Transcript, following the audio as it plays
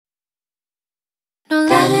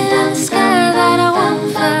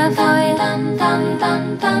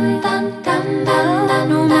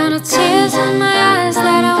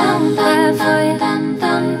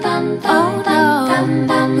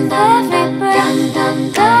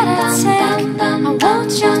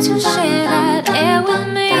you to share that air with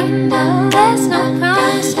me. There's no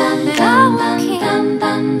promise that I will keep.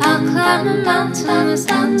 I'll climb a mountain that's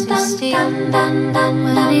not too steep.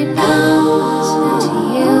 When it comes to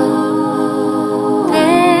you,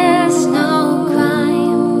 there's no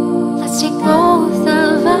crime. Let's take both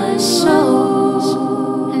of our souls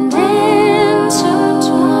and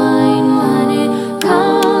intertwine. When it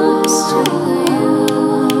comes to you,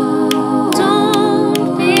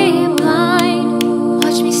 don't be blind.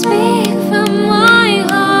 Watch me speak from my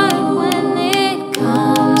heart. When it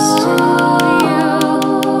comes to you,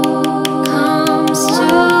 comes to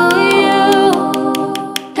you.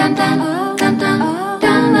 Dun dun dun dun dun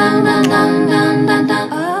dun dun dun dun dun dun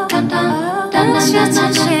dun dun. Let's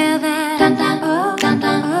just share that. Dun dun dun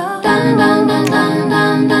dun dun dun dun dun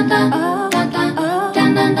dun dun dun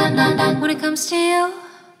dun dun dun. When it comes to you,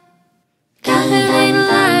 Kathleen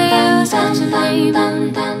Payton, such a name. Oh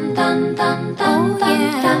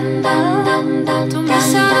yeah. Don't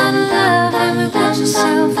miss out on love and put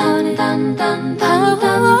yourself on it.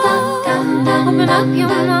 Open up your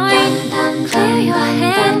mind, clear your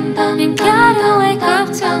head, and gotta wake up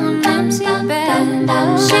to an empty bed.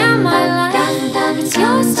 Share my life, it's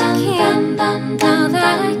yours to keep. Now that I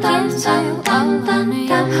give to you all of me.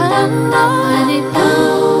 When it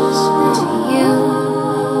comes to you,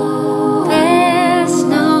 there's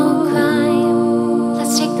no crime.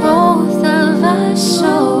 Let's take both of our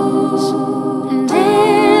souls and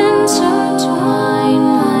intertwine.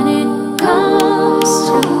 When it comes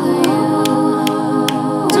to you,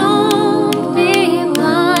 don't be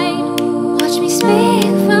blind. Watch me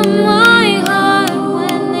speak from my heart.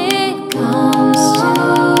 When it comes to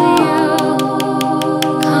you,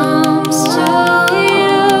 comes to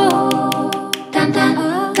you. Dun dun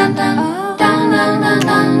dun dun dun dun dun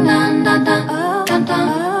dun dun dun dun dun.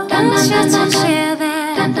 Let's just share.